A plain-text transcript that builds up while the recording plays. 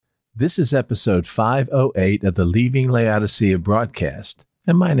This is episode 508 of the Leaving Laodicea broadcast,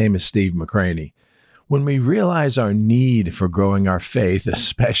 and my name is Steve McCraney. When we realize our need for growing our faith,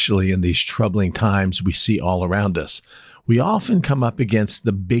 especially in these troubling times we see all around us, we often come up against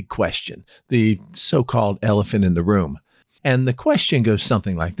the big question, the so-called elephant in the room. And the question goes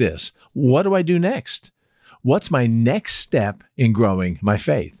something like this: what do I do next? What's my next step in growing my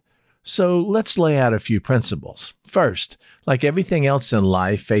faith? So let's lay out a few principles. First, like everything else in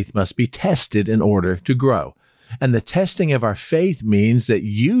life, faith must be tested in order to grow. And the testing of our faith means that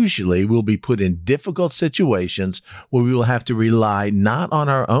usually we'll be put in difficult situations where we will have to rely not on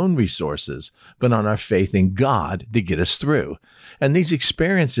our own resources, but on our faith in God to get us through. And these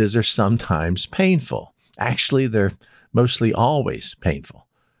experiences are sometimes painful. Actually, they're mostly always painful.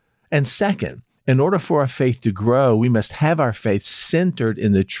 And second, in order for our faith to grow, we must have our faith centered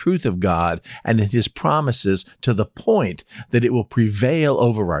in the truth of God and in His promises to the point that it will prevail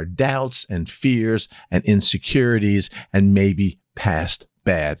over our doubts and fears and insecurities and maybe past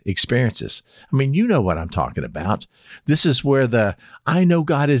bad experiences. I mean, you know what I'm talking about. This is where the "I know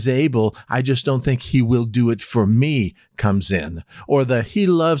God is able, I just don't think He will do it for me" comes in, or the "He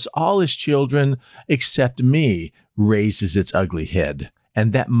loves all His children except me" raises its ugly head.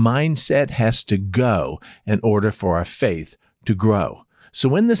 And that mindset has to go in order for our faith to grow.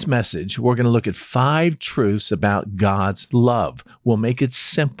 So in this message, we're going to look at 5 truths about God's love. We'll make it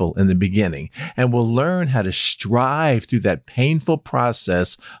simple in the beginning, and we'll learn how to strive through that painful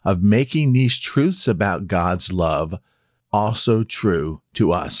process of making these truths about God's love also true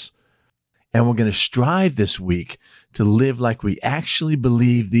to us. And we're going to strive this week to live like we actually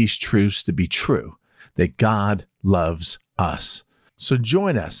believe these truths to be true, that God loves us. So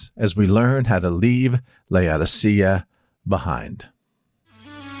join us as we learn how to leave Laodicea behind.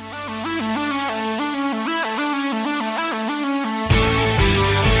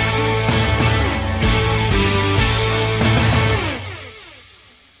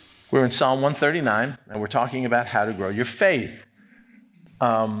 We're in Psalm 139, and we're talking about how to grow your faith.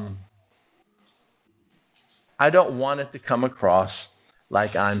 I don't want it to come across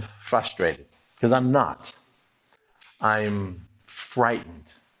like I'm frustrated, because I'm not. I'm frightened.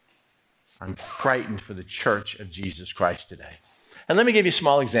 I'm frightened for the church of Jesus Christ today. And let me give you a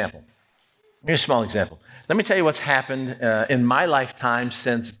small example. Here's a small example. Let me tell you what's happened in my lifetime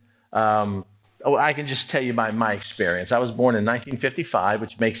since, I can just tell you my experience. I was born in 1955,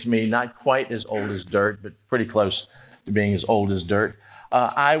 which makes me not quite as old as dirt, but pretty close to being as old as dirt.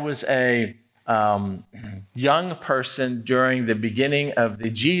 I was a young person during the beginning of the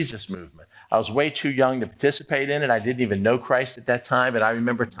Jesus movement. I was way too young to participate in it. I didn't even know Christ at that time, but I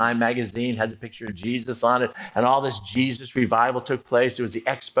remember Time magazine had the picture of Jesus on it, and all this Jesus revival took place. There was the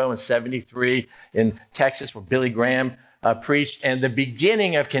Expo in '73 in Texas where Billy Graham preached, and the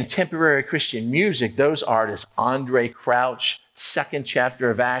beginning of contemporary Christian music. Those artists, Andre Crouch, second chapter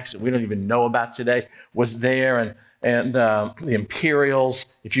of Acts that we don't even know about today, was there, and the Imperials,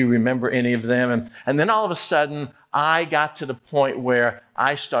 if you remember any of them. And then all of a sudden, I got to the point where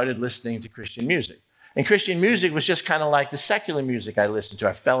I started listening to Christian music. And Christian music was just kind of like the secular music I listened to.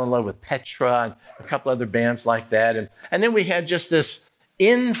 I fell in love with Petra and a couple other bands like that. And then we had just this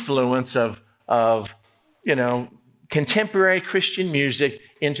influence of contemporary Christian music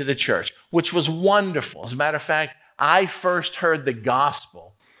into the church, which was wonderful. As a matter of fact, I first heard the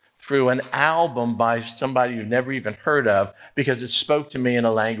gospel through an album by somebody you've never even heard of, because it spoke to me in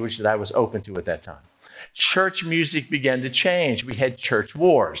a language that I was open to at that time. Church music began to change. We had church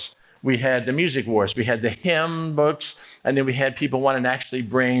wars. We had the music wars. We had the hymn books. And then we had people wanting to actually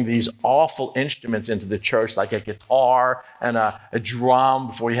bring these awful instruments into the church, like a guitar and a drum.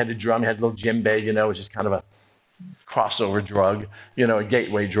 Before you had the drum, you had a little djembe, which is kind of a crossover drug, a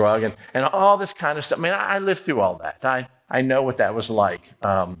gateway drug, and all this kind of stuff. I mean, I lived through all that. I know what that was like.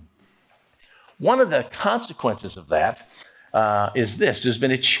 One of the consequences of that is this. There's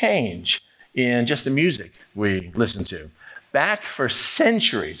been a change in just the music we listen to. Back for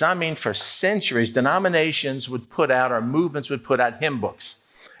centuries, denominations would put out, or movements would put out hymn books.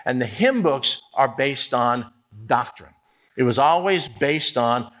 And the hymn books are based on doctrine. It was always based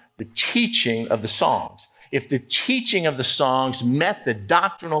on the teaching of the songs. If the teaching of the songs met the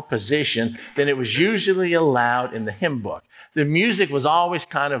doctrinal position, then it was usually allowed in the hymn book. The music was always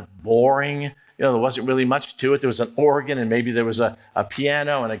kind of boring. There wasn't really much to it. There was an organ, and maybe there was a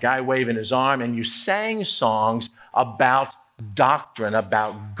piano and a guy waving his arm, and you sang songs about doctrine,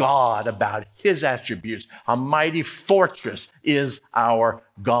 about God, about His attributes. A mighty fortress is our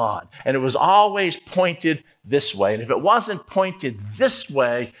God. And it was always pointed this way. And if it wasn't pointed this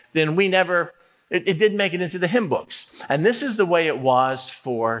way, then it didn't make it into the hymn books. And this is the way it was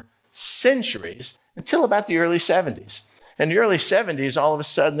for centuries until about the early 70s. In the early 70s, all of a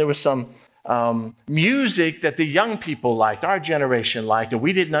sudden, there was some music that the young people liked, our generation liked, and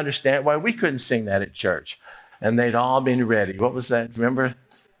we didn't understand why we couldn't sing that at church. And they'd all been ready. What was that? Remember?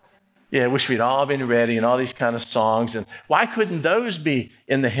 Yeah, wish we'd all been ready and all these kind of songs. And why couldn't those be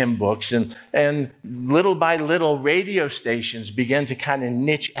in the hymn books? And little by little, radio stations began to kind of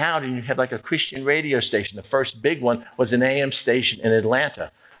niche out, and you had like a Christian radio station. The first big one was an AM station in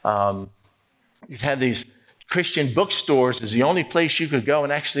Atlanta. You'd have these Christian bookstores is the only place you could go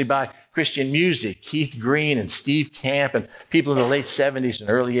and actually buy Christian music. Keith Green and Steve Camp and people in the late 70s and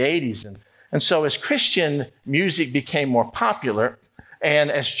early 80s. And so as Christian music became more popular,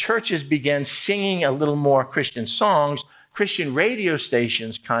 and as churches began singing a little more Christian songs, Christian radio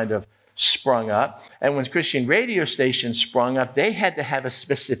stations kind of sprung up. And when Christian radio stations sprung up, they had to have a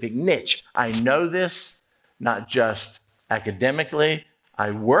specific niche. I know this, not just academically. I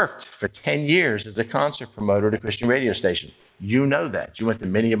worked for 10 years as a concert promoter at a Christian radio station. You know that. You went to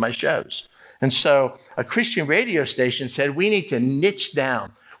many of my shows. And so a Christian radio station said, we need to niche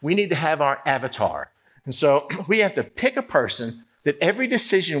down. We need to have our avatar. And so we have to pick a person that every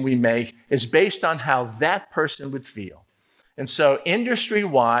decision we make is based on how that person would feel. And so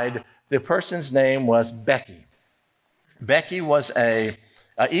industry-wide, the person's name was Becky. Becky was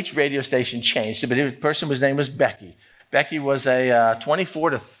each radio station changed, but the person's name was Becky. Becky was a 24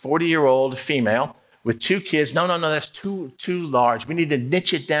 to 40-year-old female with 2 kids. No, that's too large. We need to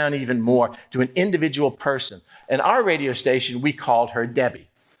niche it down even more to an individual person. And our radio station, we called her Debbie.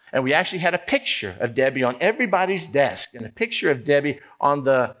 And we actually had a picture of Debbie on everybody's desk and a picture of Debbie on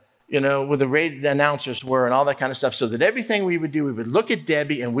the, where the radio announcers were and all that kind of stuff, so that everything we would do, we would look at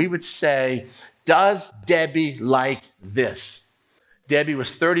Debbie and we would say, does Debbie like this? Debbie was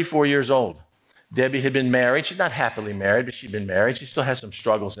 34 years old. Debbie had been married. She's not happily married, but she'd been married. She still has some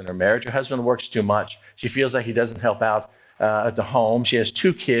struggles in her marriage. Her husband works too much. She feels like he doesn't help out at the home. She has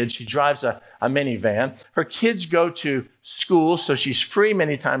 2 kids. She drives a minivan. Her kids go to school, so she's free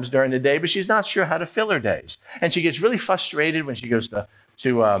many times during the day, but she's not sure how to fill her days. And she gets really frustrated when she goes to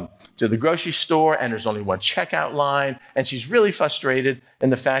the grocery store and there's only one checkout line. And she's really frustrated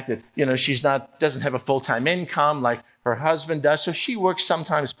in the fact that, she's doesn't have a full-time income like her husband does. So she works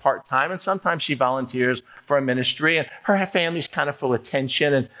sometimes part-time and sometimes she volunteers for a ministry, and her family's kind of full of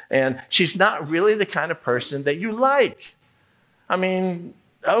tension, and she's not really the kind of person that you like. I mean,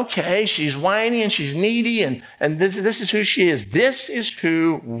 okay, she's whiny and she's needy, and this is who she is. This is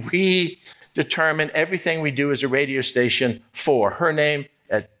who we determine everything we do as a radio station for. Her name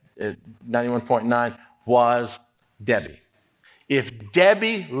at 91.9 was Debbie. If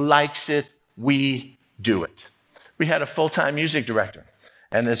Debbie likes it, we do it. We had a full-time music director,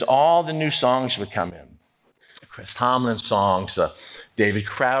 and as all the new songs would come in, Chris Tomlin songs, David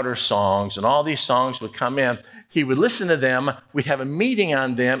Crowder songs, and all these songs would come in, he would listen to them, we'd have a meeting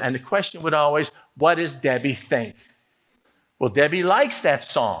on them, and the question would always, what does Debbie think? Well, Debbie likes that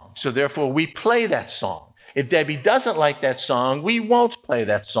song, so therefore we play that song. If Debbie doesn't like that song, we won't play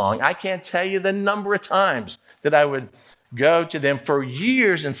that song. I can't tell you the number of times that I would go to them for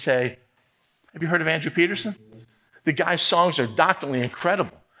years and say, have you heard of Andrew Peterson? The guy's songs are doctrinally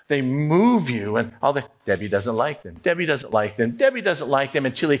incredible. They move you, and Debbie doesn't like them. Debbie doesn't like them. Debbie doesn't like them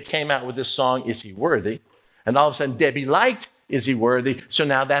until he came out with this song, Is He Worthy? And all of a sudden, Debbie liked Is He Worthy? So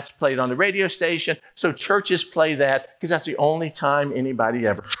now that's played on the radio station. So churches play that because that's the only time anybody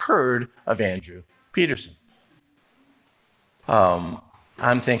ever heard of Andrew Peterson.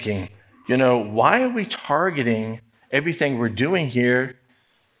 I'm thinking, why are we targeting everything we're doing here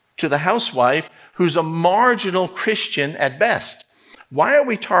to the housewife who's a marginal Christian at best? Why are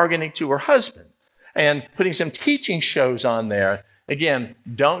we targeting to her husband and putting some teaching shows on there? Again,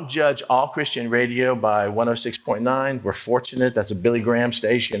 don't judge all Christian radio by 106.9. We're fortunate. That's a Billy Graham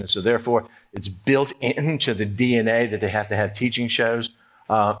station. And so therefore, it's built into the DNA that they have to have teaching shows.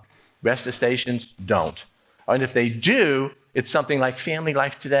 Rest of the stations don't. And if they do, it's something like Family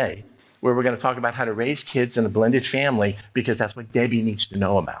Life Today, where we're going to talk about how to raise kids in a blended family, because that's what Debbie needs to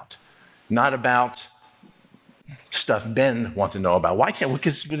know about. Not about stuff Ben wants to know about. Why can't we?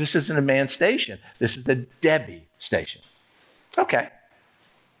 Because this isn't a man station. This is a Debbie station. Okay,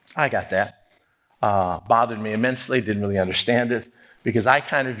 I got that. Bothered me immensely, didn't really understand it, because I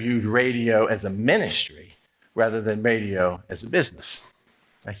kind of viewed radio as a ministry rather than radio as a business.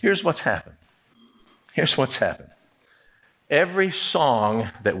 Now, here's what's happened. Here's what's happened. Every song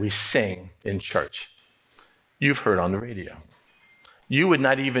that we sing in church, you've heard on the radio. You would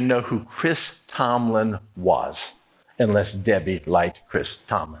not even know who Chris Tomlin was unless Debbie liked Chris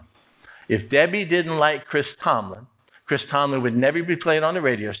Tomlin. If Debbie didn't like Chris Tomlin, Chris Tomlin would never be played on the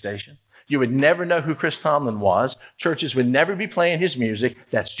radio station. You would never know who Chris Tomlin was. Churches would never be playing his music.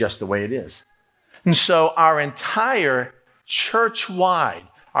 That's just the way it is. And so our entire church-wide,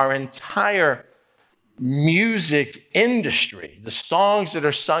 our entire music industry, the songs that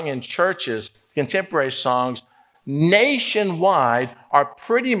are sung in churches, contemporary songs, nationwide are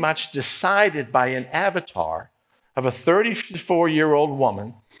pretty much decided by an avatar of a 34-year-old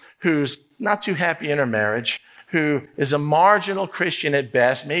woman who's not too happy in her marriage, who is a marginal Christian at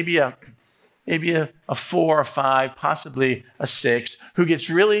best, maybe a 4 or 5, possibly a 6, who gets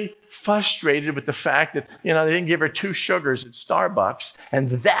really frustrated with the fact that, they didn't give her 2 sugars at Starbucks. And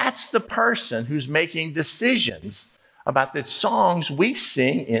that's the person who's making decisions about the songs we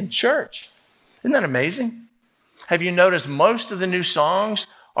sing in church. Isn't that amazing? Have you noticed most of the new songs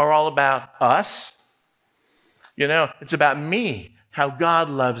are all about us? It's about me, how God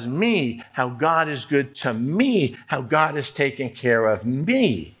loves me, how God is good to me, how God is taking care of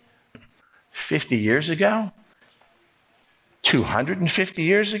me. 50 years ago, 250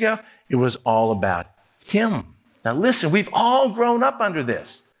 years ago, it was all about him. Now listen, we've all grown up under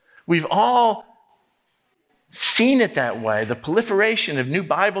this. We've all seen it that way. The proliferation of new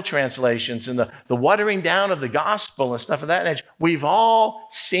Bible translations and the watering down of the gospel and stuff of that nature. We've all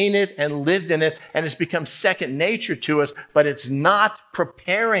seen it and lived in it, and it's become second nature to us, but it's not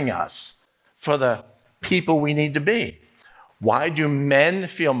preparing us for the people we need to be. Why do men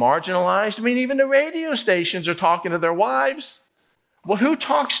feel marginalized? Even the radio stations are talking to their wives. Well, who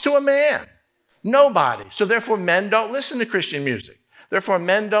talks to a man? Nobody. So therefore, men don't listen to Christian music. Therefore,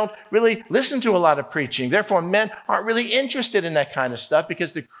 men don't really listen to a lot of preaching. Therefore, men aren't really interested in that kind of stuff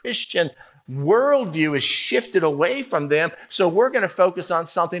because the Christian worldview is shifted away from them. So we're going to focus on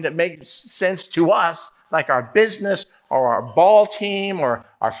something that makes sense to us, like our business or our ball team or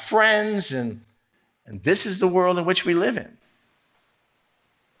our friends. And this is the world in which we live in.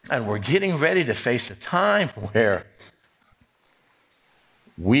 And we're getting ready to face a time where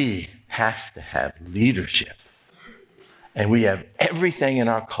we have to have leadership. And we have everything in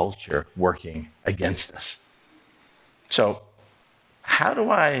our culture working against us. So how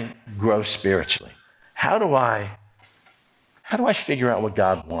do I grow spiritually? How do I figure out what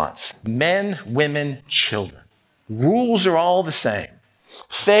God wants? Men, women, children. Rules are all the same.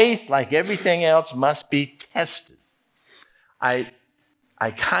 Faith, like everything else, must be tested. I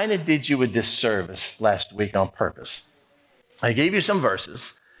kind of did you a disservice last week on purpose. I gave you some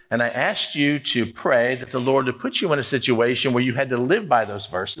verses, and I asked you to pray that the Lord would put you in a situation where you had to live by those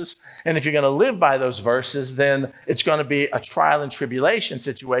verses. And if you're going to live by those verses, then it's going to be a trial and tribulation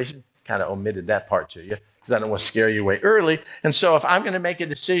situation. Kind of omitted that part to you because I don't want to scare you away early. And so if I'm going to make a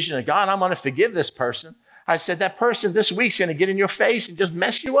decision, and God, I'm going to forgive this person, I said that person this week's going to get in your face and just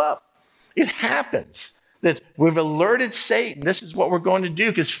mess you up. It happens that we've alerted Satan. This is what we're going to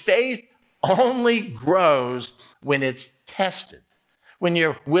do because faith only grows when it's tested. When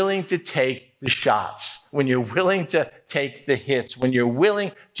you're willing to take the shots, when you're willing to take the hits, when you're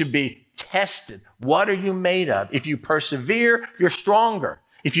willing to be tested. What are you made of? If you persevere, you're stronger.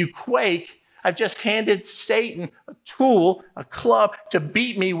 If you quake, I've just handed Satan a tool, a club to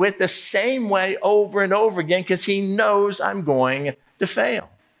beat me with the same way over and over again because he knows I'm going to fail.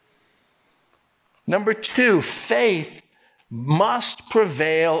 Number 2, faith must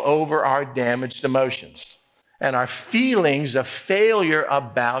prevail over our damaged emotions and our feelings of failure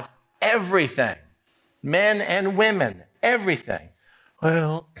about everything. Men and women, everything.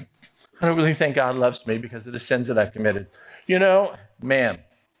 Well, I don't really think God loves me because of the sins that I've committed.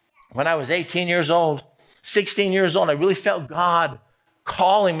 When I was 18 years old, 16 years old, I really felt God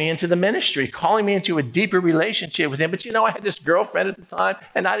calling me into the ministry, calling me into a deeper relationship with him. But I had this girlfriend at the time,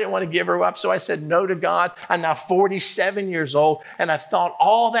 and I didn't want to give her up, so I said no to God. I'm now 47 years old, and I thought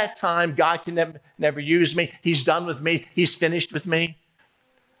all that time, God can never use me. He's done with me. He's finished with me.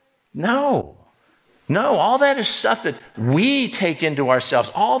 No, all that is stuff that we take into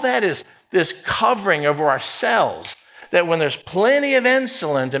ourselves. All that is this covering over ourselves. That when there's plenty of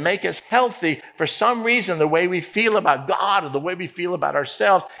insulin to make us healthy, for some reason, the way we feel about God or the way we feel about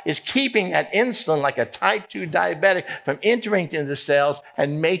ourselves is keeping that insulin, like a type 2 diabetic, from entering into the cells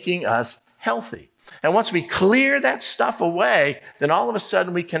and making us healthy. And once we clear that stuff away, then all of a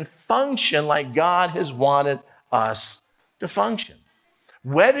sudden we can function like God has wanted us to function.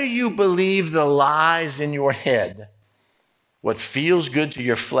 Whether you believe the lies in your head, what feels good to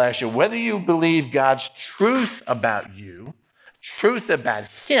your flesh, or whether you believe God's truth about you, truth about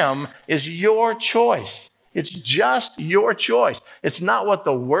him, is your choice. It's just your choice. It's not what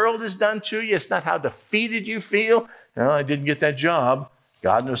the world has done to you. It's not how defeated you feel. I didn't get that job.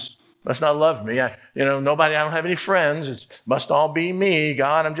 God Must not love me. I don't have any friends. It must all be me,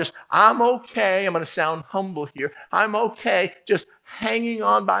 God. I'm okay. I'm going to sound humble here. I'm okay just hanging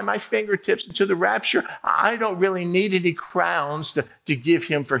on by my fingertips into the rapture. I don't really need any crowns to give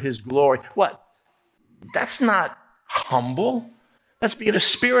him for his glory. What? That's not humble. That's being a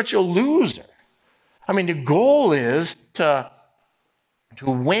spiritual loser. I mean, the goal is to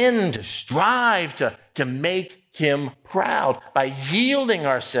win, to strive, to make him proud by yielding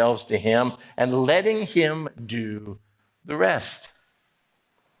ourselves to him and letting him do the rest.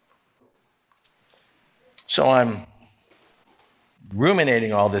 So I'm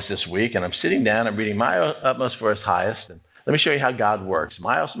ruminating all this week, and I'm sitting down, I'm reading My Utmost for His Highest, and let me show you how God works.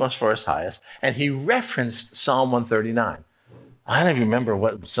 My Utmost for His Highest, and he referenced Psalm 139. I don't even remember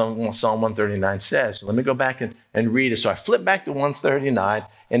what Psalm 139 says. So let me go back and read it. So I flip back to 139,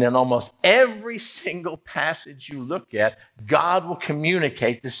 and in almost every single passage you look at, God will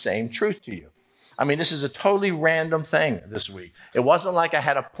communicate the same truth to you. I mean, this is a totally random thing this week. It wasn't like I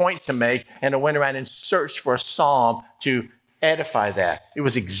had a point to make and I went around and searched for a psalm to edify that. It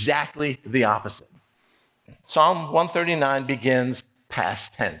was exactly the opposite. Psalm 139 begins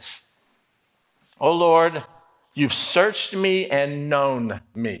past tense. O Lord, you've searched me and known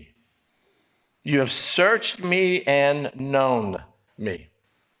me. You have searched me and known me.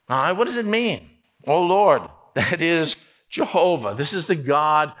 What does it mean? Oh Lord, that is Jehovah. This is the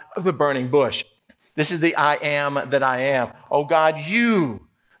God of the burning bush. This is the I am that I am. Oh God, you,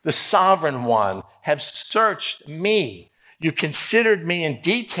 the sovereign one, have searched me. You considered me in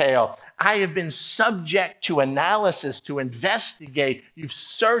detail. I have been subject to analysis, to investigate. You've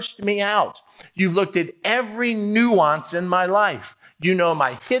searched me out. You've looked at every nuance in my life. You know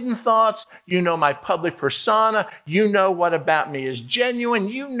my hidden thoughts. You know my public persona. You know what about me is genuine.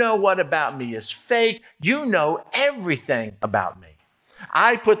 You know what about me is fake. You know everything about me.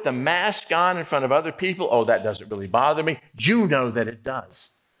 I put the mask on in front of other people. Oh, that doesn't really bother me. You know that it does.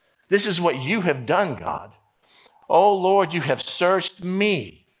 This is what you have done, God. Oh, Lord, you have searched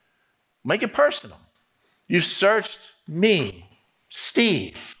me. Make it personal. You've searched me,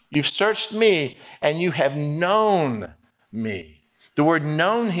 Steve. You've searched me, and you have known me. The word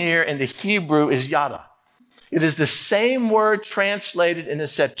known here in the Hebrew is yada. It is the same word translated in the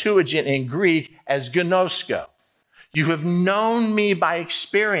Septuagint in Greek as gnosko. You have known me by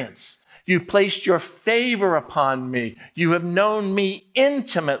experience. You've placed your favor upon me. You have known me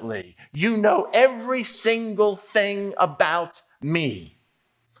intimately. You know every single thing about me.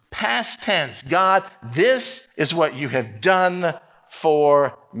 Past tense, God, this is what you have done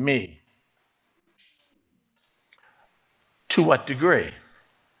for me. To what degree?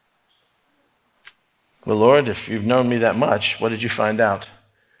 Well, Lord, if you've known me that much, what did you find out?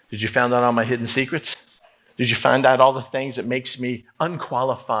 Did you find out all my hidden secrets? Did you find out all the things that makes me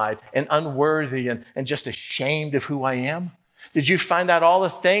unqualified and unworthy and just ashamed of who I am? Did you find out all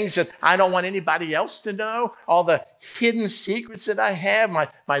the things that I don't want anybody else to know? All the hidden secrets that I have,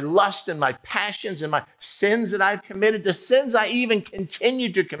 my lust and my passions and my sins that I've committed, the sins I even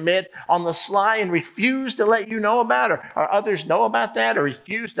continue to commit on the sly and refuse to let you know about, or others know about that, or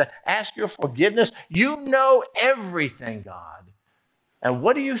refuse to ask your forgiveness? You know everything, God. And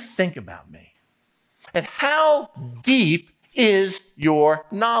what do you think about me? And how deep is your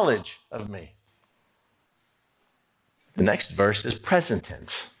knowledge of me? The next verse is present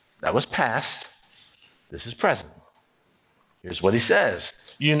tense. That was past. This is present. Here's what he says.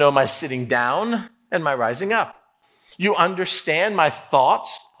 You know my sitting down and my rising up. You understand my thoughts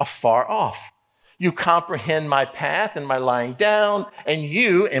afar off. You comprehend my path and my lying down, and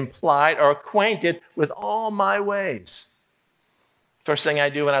you, implied, are acquainted with all my ways. First thing I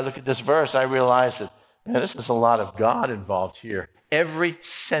do when I look at this verse, I realize that this is a lot of God involved here. Every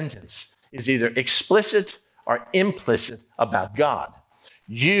sentence is either explicit or implicit about God.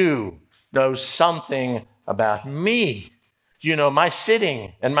 You know something about me. You know my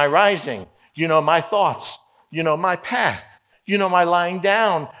sitting and my rising. You know my thoughts. You know my path. You know my lying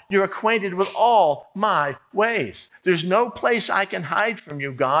down. You're acquainted with all my ways. There's no place I can hide from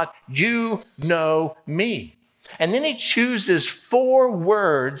you, God. You know me. And then he chooses 4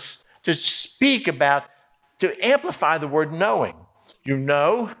 words to speak about, to amplify the word knowing. You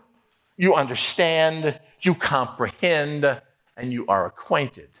know, you understand, you comprehend, and you are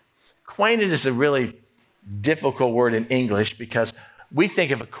acquainted. Acquainted is a really difficult word in English because we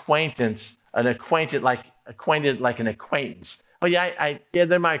think of acquaintance, acquainted like an acquaintance. Oh yeah,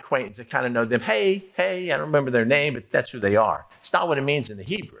 they're my acquaintance. I kind of know them. Hey, I don't remember their name, but that's who they are. It's not what it means in the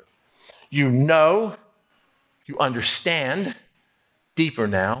Hebrew. You know, you understand, deeper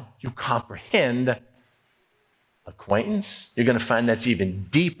now, you comprehend, acquaintance. You're going to find that's even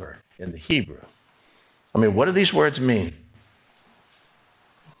deeper in the Hebrew. I mean, what do these words mean?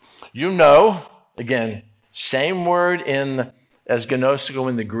 You know, again, same word as gnosko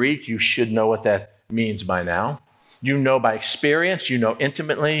in the Greek. You should know what that means by now. You know by experience. You know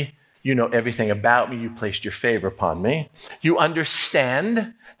intimately. You know everything about me. You placed your favor upon me. You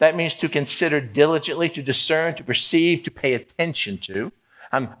understand. That means to consider diligently, to discern, to perceive, to pay attention to.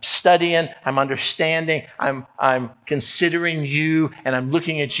 I'm studying, I'm understanding, I'm considering you, and I'm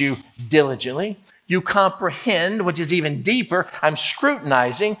looking at you diligently. You comprehend, which is even deeper. I'm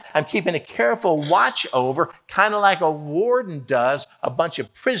scrutinizing. I'm keeping a careful watch over, kind of like a warden does a bunch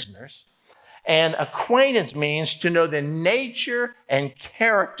of prisoners. And acquaintance means to know the nature and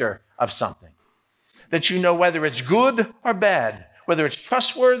character of something. That you know whether it's good or bad, whether it's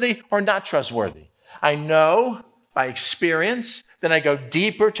trustworthy or not trustworthy. I know by experience. Then I go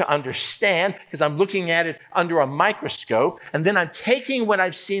deeper to understand because I'm looking at it under a microscope. And then I'm taking what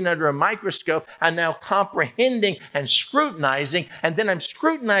I've seen under a microscope and now comprehending and scrutinizing. And then I'm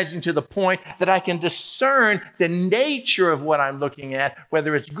scrutinizing to the point that I can discern the nature of what I'm looking at,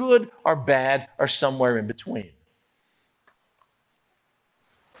 whether it's good or bad or somewhere in between.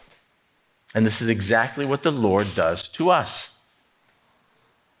 And this is exactly what the Lord does to us.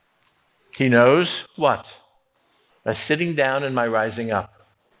 He knows what? My sitting down and my rising up.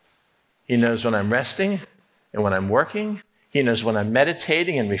 He knows when I'm resting and when I'm working. He knows when I'm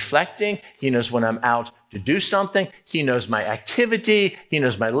meditating and reflecting. He knows when I'm out to do something. He knows my activity. He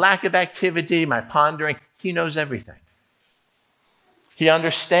knows my lack of activity, my pondering. He knows everything. He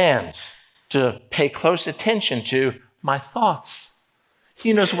understands to pay close attention to my thoughts.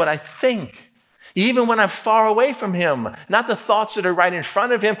 He knows what I think. Even when I'm far away from him, not the thoughts that are right in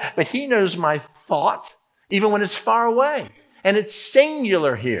front of him, but he knows my thought. Even when it's far away. And it's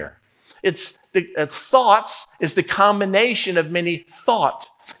singular here. Thoughts is the combination of many thoughts.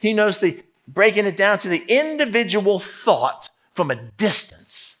 He knows breaking it down to the individual thought from a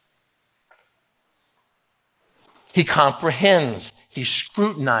distance. He comprehends. He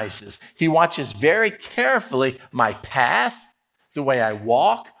scrutinizes. He watches very carefully my path, the way I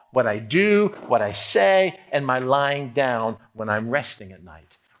walk, what I do, what I say, and my lying down when I'm resting at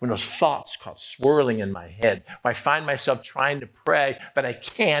night. When those thoughts come swirling in my head, when I find myself trying to pray, but I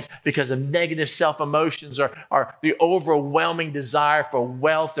can't because of negative self-emotions or the overwhelming desire for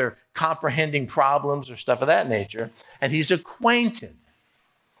wealth or comprehending problems or stuff of that nature. And he's acquainted,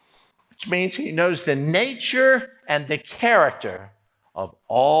 which means he knows the nature and the character of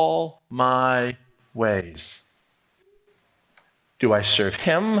all my ways. Do I serve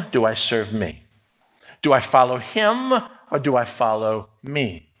him? Do I serve me? Do I follow him or do I follow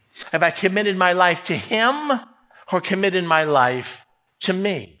me? Have I committed my life to him or committed my life to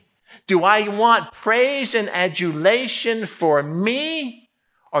me? Do I want praise and adulation for me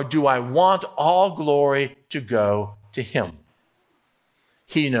or do I want all glory to go to him?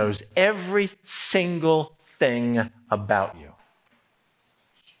 He knows every single thing about you,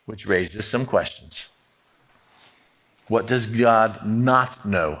 which raises some questions. What does God not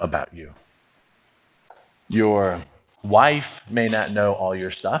know about you? Your wife may not know all your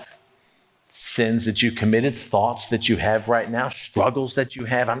stuff, sins that you committed, thoughts that you have right now, struggles that you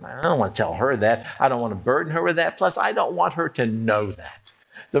have. I don't want to tell her that. I don't want to burden her with that. Plus, I don't want her to know that.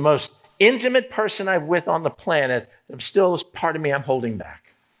 The most intimate person I'm with on the planet, still is part of me I'm holding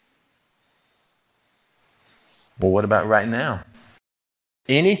back. Well, what about right now?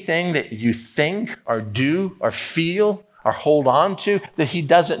 Anything that you think or do or feel or hold on to that he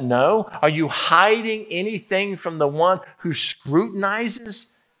doesn't know? Are you hiding anything from the one who scrutinizes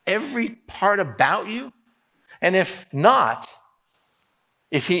every part about you? And if not,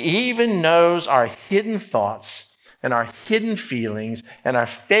 if he even knows our hidden thoughts and our hidden feelings and our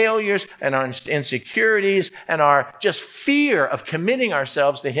failures and our insecurities and our just fear of committing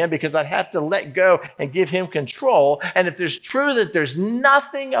ourselves to him because I'd have to let go and give him control. And if there's true that there's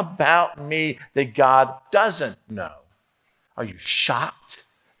nothing about me that God doesn't know, are you shocked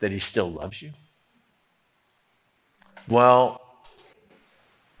that he still loves you? Well,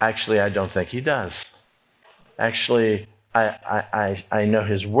 actually, I don't think he does. Actually, I know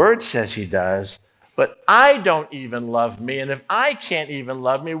his word says he does, but I don't even love me. And if I can't even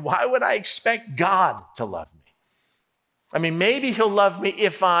love me, why would I expect God to love me? I mean, maybe he'll love me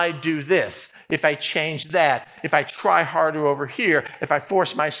if I do this, if I change that, if I try harder over here, if I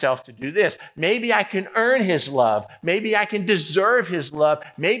force myself to do this. Maybe I can earn his love. Maybe I can deserve his love.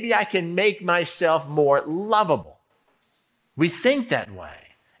 Maybe I can make myself more lovable. We think that way,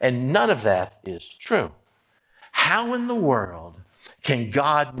 and none of that is true. How in the world can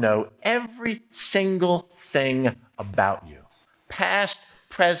God know every single thing about you, past,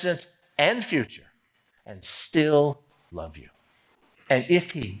 present, and future, and still love you. And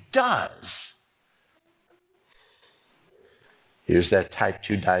if he does, here's that type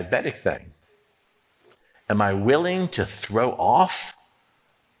 2 diabetic thing. Am I willing to throw off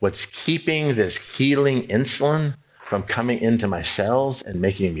what's keeping this healing insulin from coming into my cells and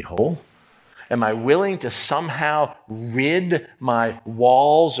making me whole? Am I willing to somehow rid my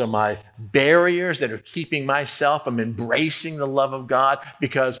walls or my barriers that are keeping myself from embracing the love of God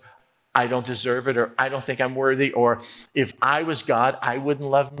because I don't deserve it, or I don't think I'm worthy, or if I was God, I wouldn't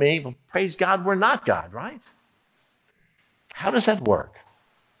love me? Well, praise God, we're not God, right? How does that work?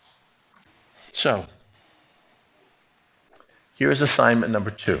 So, here's assignment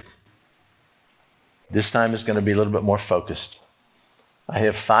number 2. This time is going to be a little bit more focused. I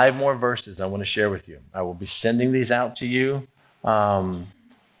have 5 more verses I want to share with you. I will be sending these out to you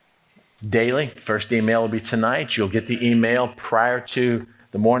daily. First email will be tonight. You'll get the email prior to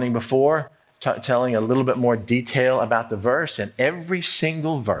the morning before, telling a little bit more detail about the verse. And every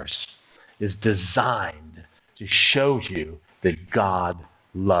single verse is designed to show you that God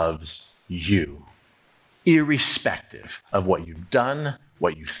loves you, irrespective of what you've done,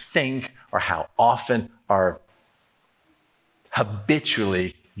 what you think, or how often or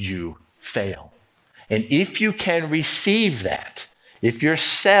habitually you fail. And if you can receive that, if your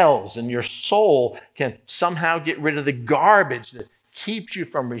cells and your soul can somehow get rid of the garbage that keeps you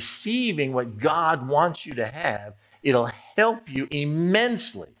from receiving what God wants you to have, it'll help you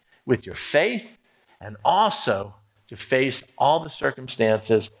immensely with your faith and also to face all the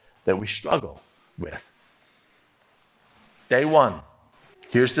circumstances that we struggle with. Day 1,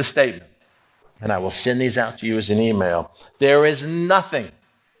 here's the statement, and I will send these out to you as an email. There is nothing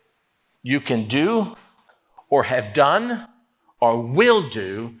you can do or have done or will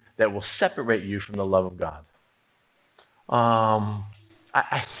do that will separate you from the love of God.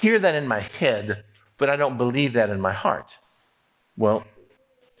 I hear that in my head, but I don't believe that in my heart. Well,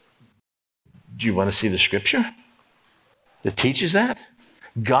 do you want to see the scripture that teaches that?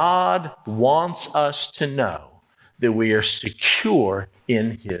 God wants us to know that we are secure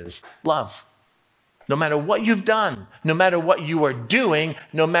in his love. No matter what you've done, no matter what you are doing,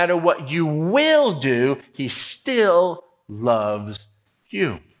 no matter what you will do, he still loves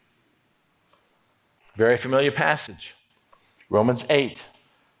you. Very familiar passage. Romans 8,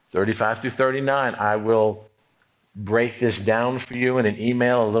 35 through 39. I will break this down for you in an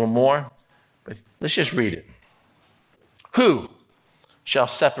email a little more, but let's just read it. Who shall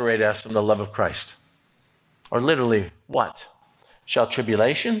separate us from the love of Christ? Or literally, what? Shall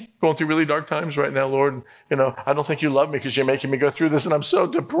tribulation? Going through really dark times right now, Lord. I don't think you love me because you're making me go through this, and I'm so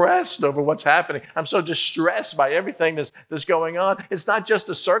depressed over what's happening. I'm so distressed by everything that's going on. It's not just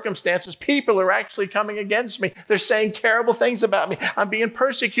the circumstances. People are actually coming against me. They're saying terrible things about me. I'm being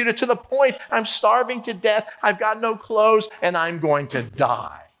persecuted to the point I'm starving to death. I've got no clothes, and I'm going to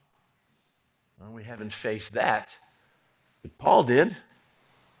die. Well, we haven't faced that, but Paul did.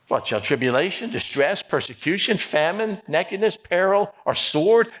 What, shall tribulation, distress, persecution, famine, nakedness, peril, or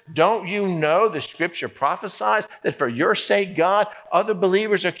sword? Don't you know the scripture prophesies that for your sake, God, other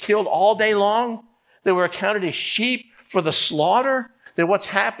believers are killed all day long? They were accounted as sheep for the slaughter? That what's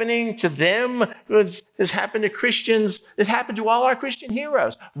happening to them has happened to Christians. It happened to all our Christian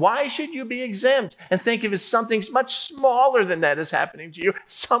heroes. Why should you be exempt and think of it as something much smaller than that is happening to you?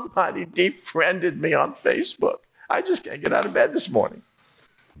 Somebody defriended me on Facebook. I just can't get out of bed this morning.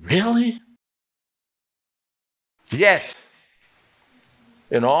 Really? Yet,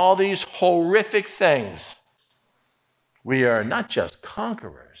 in all these horrific things, we are not just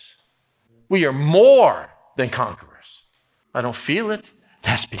conquerors. We are more than conquerors. I don't feel it.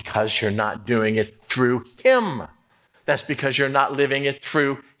 That's because you're not doing it through him. That's because you're not living it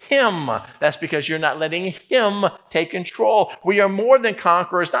through him. That's because you're not letting him take control. We are more than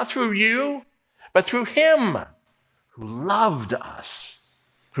conquerors, not through you, but through him who loved us.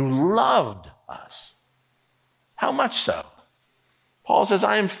 Who loved us. How much so? Paul says,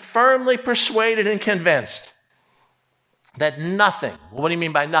 I am firmly persuaded and convinced that nothing, what do you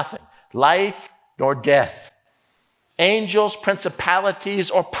mean by nothing? Life nor death, angels,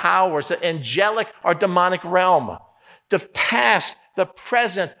 principalities, or powers, the angelic or demonic realm, the past, the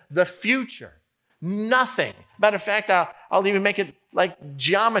present, the future, nothing. Matter of fact, I'll even make it like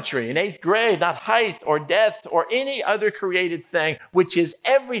geometry in 8th grade, not height or depth or any other created thing, which is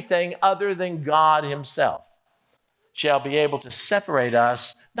everything other than God himself, shall be able to separate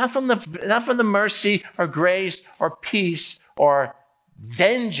us, not from the mercy or grace or peace or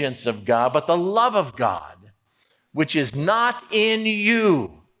vengeance of God, but the love of God, which is not in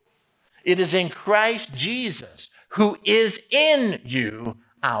you. It is in Christ Jesus, who is in you,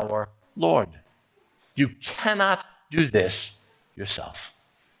 our Lord. You cannot do this yourself.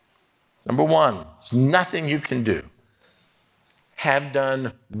 Number one, there's nothing you can do, have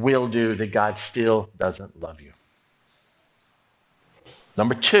done, will do, that God still doesn't love you.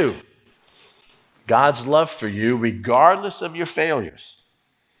 Number two, God's love for you, regardless of your failures,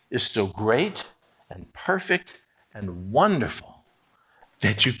 is so great and perfect and wonderful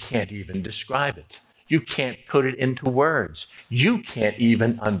that you can't even describe it. You can't put it into words. You can't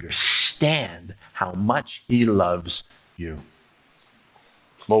even understand how much he loves you.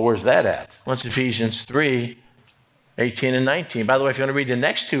 Well, where's that at? Well, it's Ephesians 3, 18 and 19. By the way, if you want to read the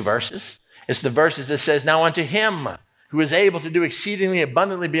next two verses, it's the verses that says, now unto him who is able to do exceedingly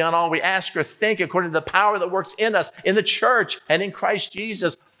abundantly beyond all we ask or think, according to the power that works in us, in the church and in Christ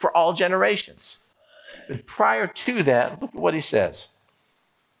Jesus for all generations. But prior to that, look at what he says.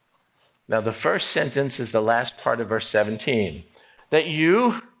 Now, the first sentence is the last part of verse 17. That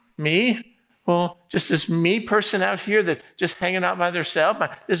you, me, well, just this me person out here that just hanging out by themselves,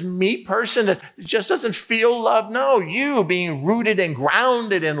 this me person that just doesn't feel love. No, you being rooted and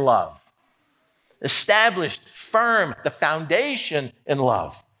grounded in love, established, firm, the foundation in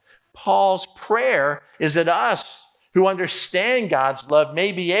love. Paul's prayer is that us who understand God's love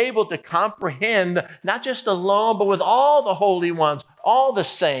may be able to comprehend, not just alone, but with all the holy ones, all the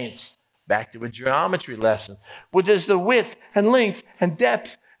saints. Back to a geometry lesson, which is the width and length and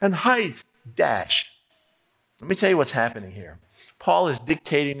depth and height, dash. Let me tell you what's happening here. Paul is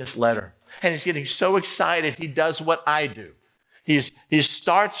dictating this letter, and he's getting so excited he does what I do. He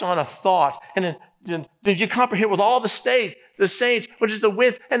starts on a thought, and then you comprehend with all the saints, which is the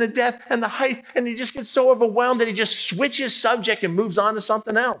width and the depth and the height, and he just gets so overwhelmed that he just switches subject and moves on to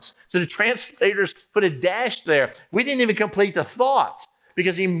something else. So the translators put a dash there. We didn't even complete the thought,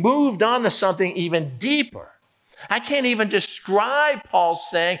 because he moved on to something even deeper. I can't even describe Paul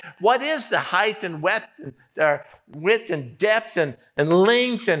saying, what is the height and width and depth and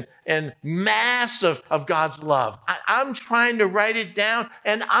length and mass of God's love? I'm trying to write it down,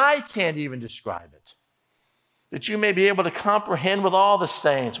 and I can't even describe it. That you may be able to comprehend with all the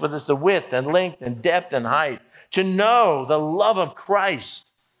saints, what is the width and length and depth and height, to know the love of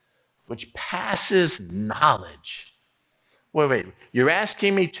Christ, which passes knowledge. Wait, you're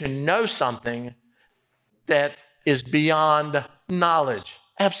asking me to know something that is beyond knowledge.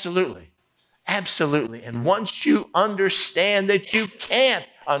 Absolutely. Absolutely. And once you understand that you can't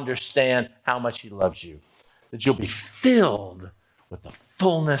understand how much he loves you, that you'll be filled with the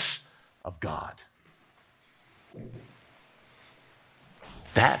fullness of God.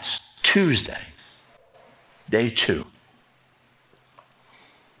 That's Tuesday, day 2.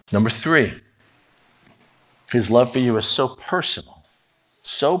 Number 3. His love for you is so personal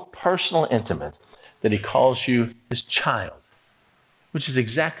and intimate, that he calls you his child, which is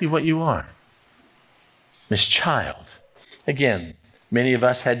exactly what you are. His child. Again, many of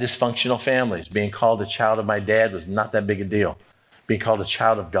us had dysfunctional families. Being called a child of my dad was not that big a deal. Being called a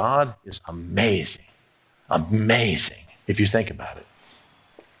child of God is amazing. Amazing, if you think about it.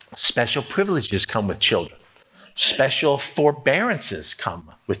 Special privileges come with children. Special forbearances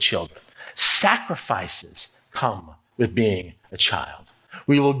come with children. Sacrifices come with being a child.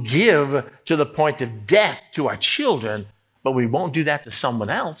 We will give to the point of death to our children, but we won't do that to someone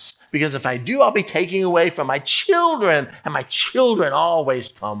else, because if I do, I'll be taking away from my children, and my children always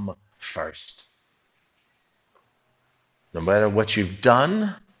come first. No matter what you've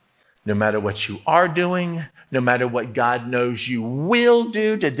done, no matter what you are doing, no matter what God knows you will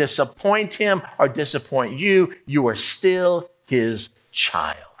do to disappoint him or disappoint you, you are still his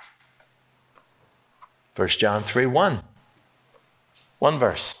child. 1 John 3:1. One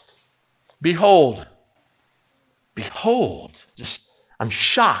verse. Behold. I'm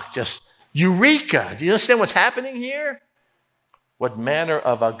shocked. Just eureka. Do you understand what's happening here? What manner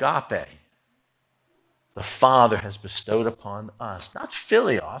of agape the Father has bestowed upon us. Not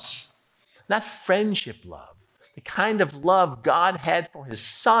philios, not friendship love. The kind of love God had for his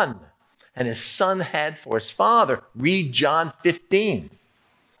Son and his Son had for his Father. Read John 15.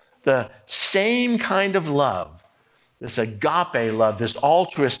 The same kind of love, this agape love, this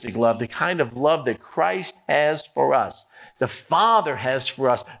altruistic love, the kind of love that Christ has for us, the Father has for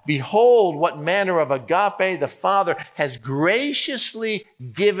us. Behold, what manner of agape the Father has graciously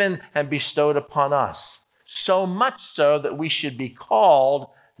given and bestowed upon us. So much so that we should be called,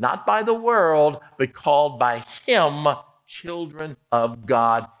 not by the world, but called by him, children of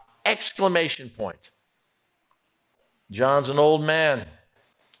God. Exclamation point. John's an old man,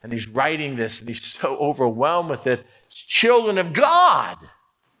 and he's writing this, and he's so overwhelmed with it. Children of God.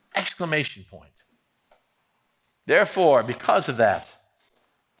 Exclamation point. Therefore, because of that,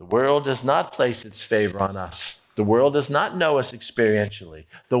 the world does not place its favor on us. The world does not know us experientially.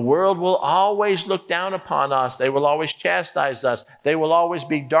 The world will always look down upon us. They will always chastise us. They will always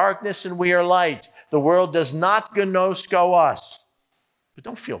be darkness and we are light. The world does not gnosko us. But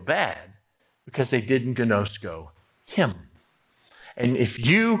don't feel bad because they didn't gnosko him. And if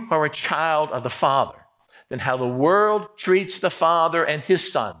you are a child of the Father, then how the world treats the Father and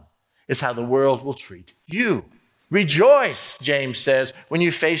his Son is how the world will treat you. Rejoice, James says, when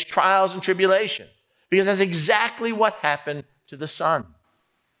you face trials and tribulation, because that's exactly what happened to the Son.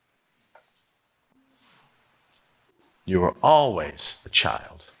 You are always a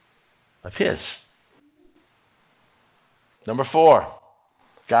child of his. Number 4,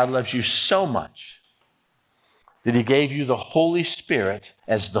 God loves you so much that he gave you the Holy Spirit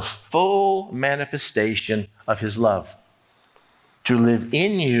as the full manifestation of his love, to live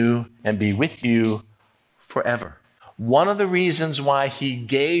in you and be with you forever. One of the reasons why he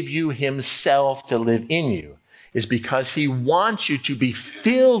gave you himself to live in you is because he wants you to be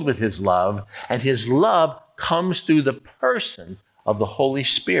filled with his love, and his love comes through the person of the Holy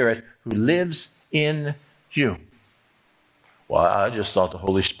Spirit who lives in you. Well, I just thought the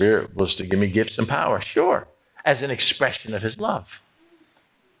Holy Spirit was to give me gifts and power. Sure, as an expression of his love.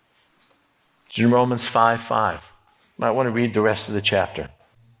 It's in Romans 5:5. You might want to read the rest of the chapter.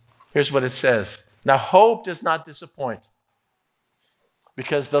 Here's what it says. Now, hope does not disappoint,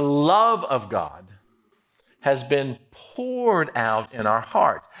 because the love of God has been poured out in our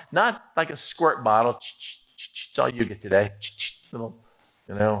heart. Not like a squirt bottle. It's all you get today. Little,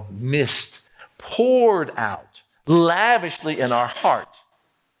 mist. Poured out lavishly in our heart.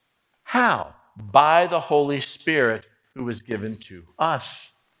 How? By the Holy Spirit who was given to us.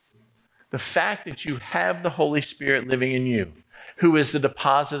 The fact that you have the Holy Spirit living in you, who is the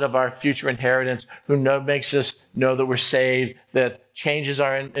deposit of our future inheritance, who makes us know that we're saved, that changes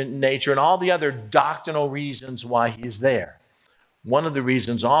our nature, and all the other doctrinal reasons why he's there. One of the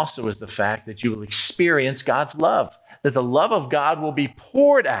reasons also is the fact that you will experience God's love, that the love of God will be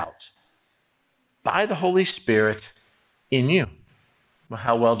poured out by the Holy Spirit in you. Well,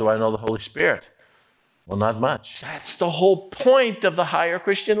 how well do I know the Holy Spirit? Well, not much. That's the whole point of the higher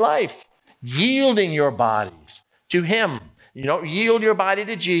Christian life, yielding your bodies to him. You don't yield your body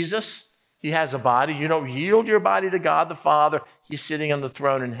to Jesus. He has a body. You don't yield your body to God the Father. He's sitting on the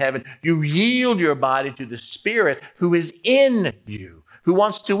throne in heaven. You yield your body to the Spirit who is in you, who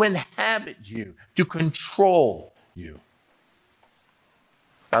wants to inhabit you, to control you.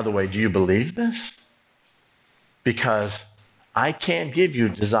 By the way, do you believe this? Because I can't give you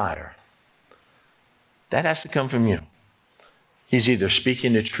desire. That has to come from you. He's either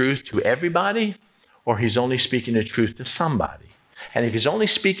speaking the truth to everybody, or he's only speaking the truth to somebody. And if he's only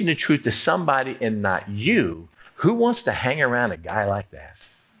speaking the truth to somebody and not you, who wants to hang around a guy like that?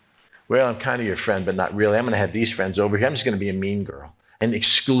 Well, I'm kind of your friend, but not really. I'm going to have these friends over here. I'm just going to be a mean girl and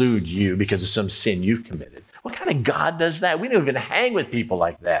exclude you because of some sin you've committed. What kind of God does that? We don't even hang with people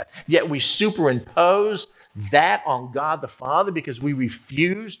like that. Yet we superimpose that on God the Father because we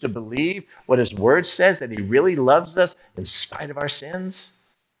refuse to believe what his word says, that he really loves us in spite of our sins.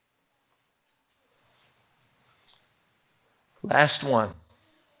 Last one.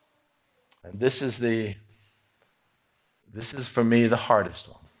 And this is for me the hardest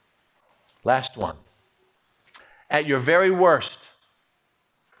one. Last one. At your very worst,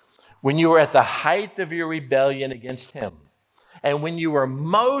 when you were at the height of your rebellion against him, and when you were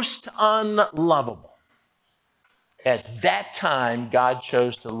most unlovable, at that time God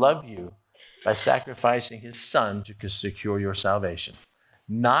chose to love you by sacrificing his Son to secure your salvation.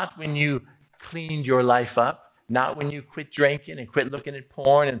 Not when you cleaned your life up, not when you quit drinking and quit looking at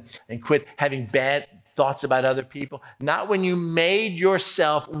porn and quit having bad thoughts about other people. Not when you made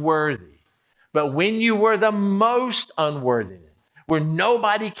yourself worthy, but when you were the most unworthy, where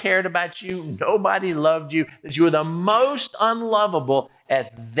nobody cared about you, nobody loved you, that you were the most unlovable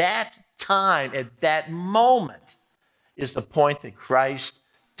at that time, at that moment, is the point that Christ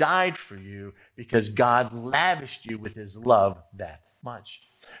died for you because God lavished you with his love that much.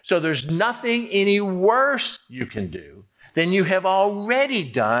 So there's nothing any worse you can do than you have already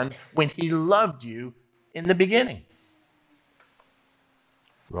done when he loved you in the beginning.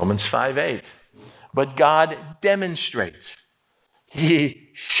 Romans 5:8. But God demonstrates, he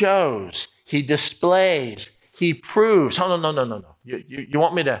shows, he displays, he proves. Oh, no. You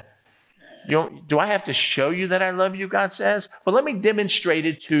want me to, do I have to show you that I love you, God says? Well, let me demonstrate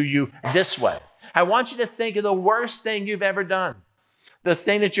it to you this way. I want you to think of the worst thing you've ever done. The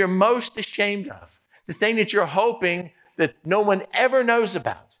thing that you're most ashamed of, the thing that you're hoping that no one ever knows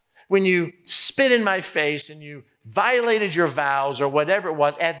about. when you spit in my face and you violated your vows or whatever it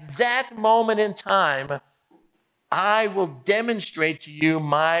was, at that moment in time, I will demonstrate to you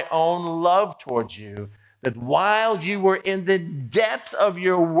my own love towards you, that while you were in the depth of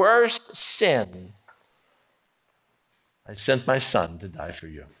your worst sin, I sent my son to die for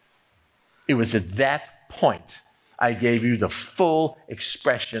you. It was at that point I gave you the full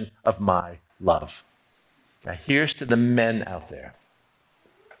expression of my love. Now here's to the men out there.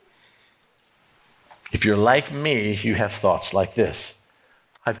 If you're like me, you have thoughts like this.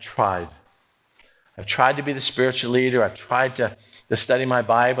 I've tried to be the spiritual leader. I've tried to study my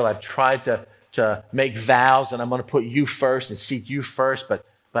Bible. I've tried to make vows, and I'm going to put you first and seek you first, but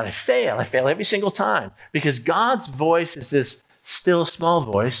I fail. I fail every single time because God's voice is this still small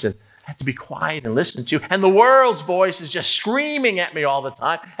voice that I have to be quiet and listen to, and the world's voice is just screaming at me all the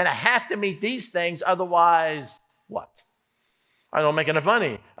time, and I have to meet these things, otherwise what? I don't make enough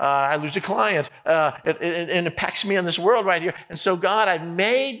money. I lose a client. It impacts me on this world right here. And so, God, I've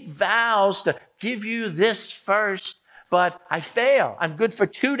made vows to give you this first, but I fail. I'm good for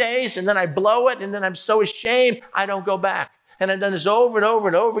 2 days, and then I blow it, and then I'm so ashamed, I don't go back. And I've done this over and over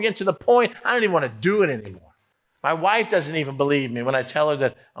and over again to the point I don't even want to do it anymore. My wife doesn't even believe me when I tell her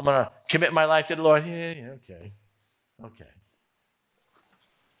that I'm going to commit my life to the Lord. Yeah, okay.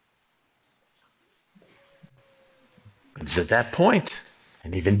 It's at that point,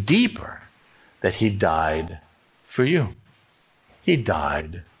 and even deeper, that he died for you. He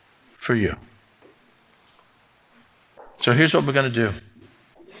died for you. So here's what we're going to do.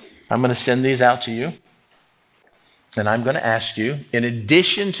 I'm going to send these out to you, and I'm going to ask you, in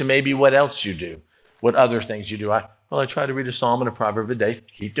addition to maybe what else you do, what other things you do. I try to read a psalm and a proverb a day.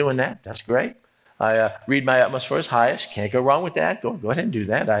 Keep doing that. That's great. I read my utmost for his highest. Can't go wrong with that. Go ahead and do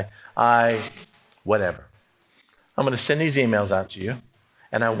that. Whatever. I'm going to send these emails out to you,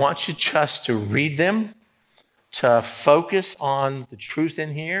 and I want you just to read them, to focus on the truth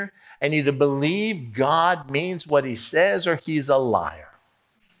in here, and either believe God means what he says or he's a liar.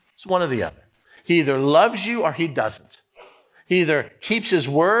 It's one or the other. He either loves you or he doesn't. He either keeps his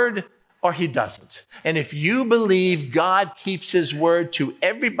word or he doesn't. And if you believe God keeps his word to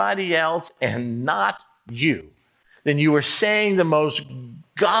everybody else and not you, then you are saying the most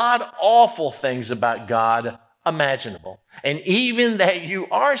God-awful things about God imaginable. And even that you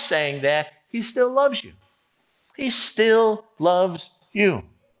are saying that, he still loves you. He still loves you.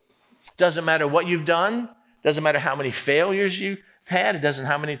 Doesn't matter what you've done. Doesn't matter how many failures you've had. It doesn't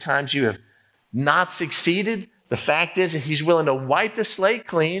matter how many times you have not succeeded. The fact is that he's willing to wipe the slate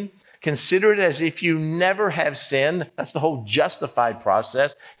clean. Consider it as if you never have sinned. That's the whole justified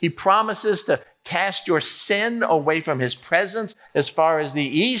process. He promises to cast your sin away from his presence as far as the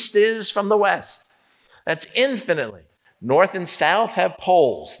east is from the west. That's infinitely. North and south have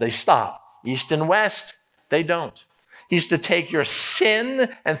poles. They stop. East and west, they don't. He's to take your sin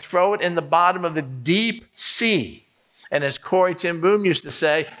and throw it in the bottom of the deep sea. And as Corrie ten Boom used to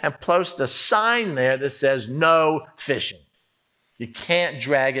say, and post a sign there that says no fishing. You can't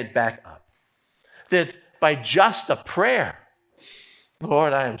drag it back up. That by just a prayer,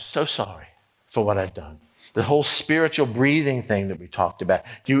 Lord, I am so sorry for what I've done. The whole spiritual breathing thing that we talked about.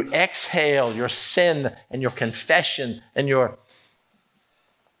 You exhale your sin and your confession and your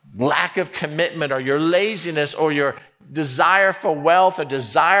lack of commitment or your laziness or your desire for wealth or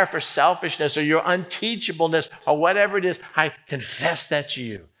desire for selfishness or your unteachableness or whatever it is. I confess that to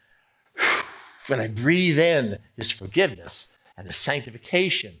you. When I breathe in his forgiveness and his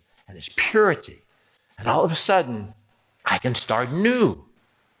sanctification and his purity, and all of a sudden, I can start new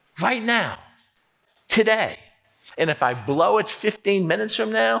right now. Today. And if I blow it 15 minutes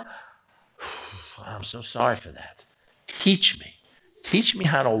from now, I'm so sorry for that. Teach me. Teach me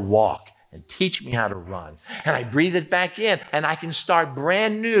how to walk and teach me how to run. And I breathe it back in and I can start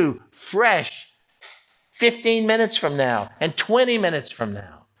brand new, fresh, 15 minutes from now and 20 minutes from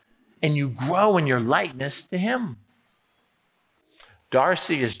now. And you grow in your likeness to him.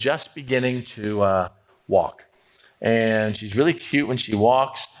 Darcy is just beginning to walk. And she's really cute when she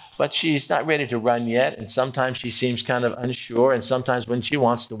walks. But she's not ready to run yet, and sometimes she seems kind of unsure, and sometimes when she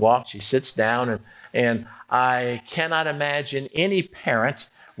wants to walk, she sits down, and I cannot imagine any parent,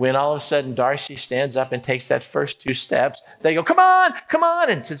 when all of a sudden Darcy stands up and takes that first 2 steps, they go, come on,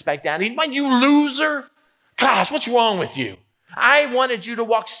 and sits back down. What, you loser? Gosh, what's wrong with you? I wanted you to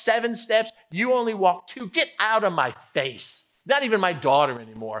walk 7 steps. You only walked 2. Get out of my face. Not even my daughter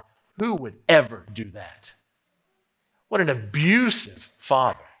anymore. Who would ever do that? What an abusive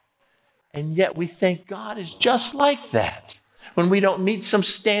father. And yet we think God is just like that when we don't meet some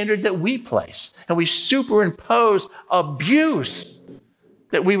standard that we place and we superimpose abuse.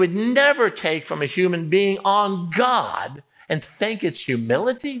 that we would never take from a human being on God and think it's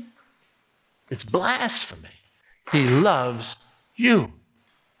humility. It's blasphemy. He loves you.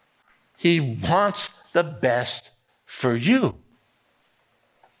 He wants the best for you.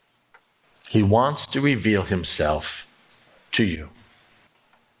 He wants to reveal himself to you.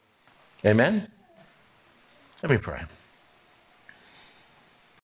 Amen? Let me pray.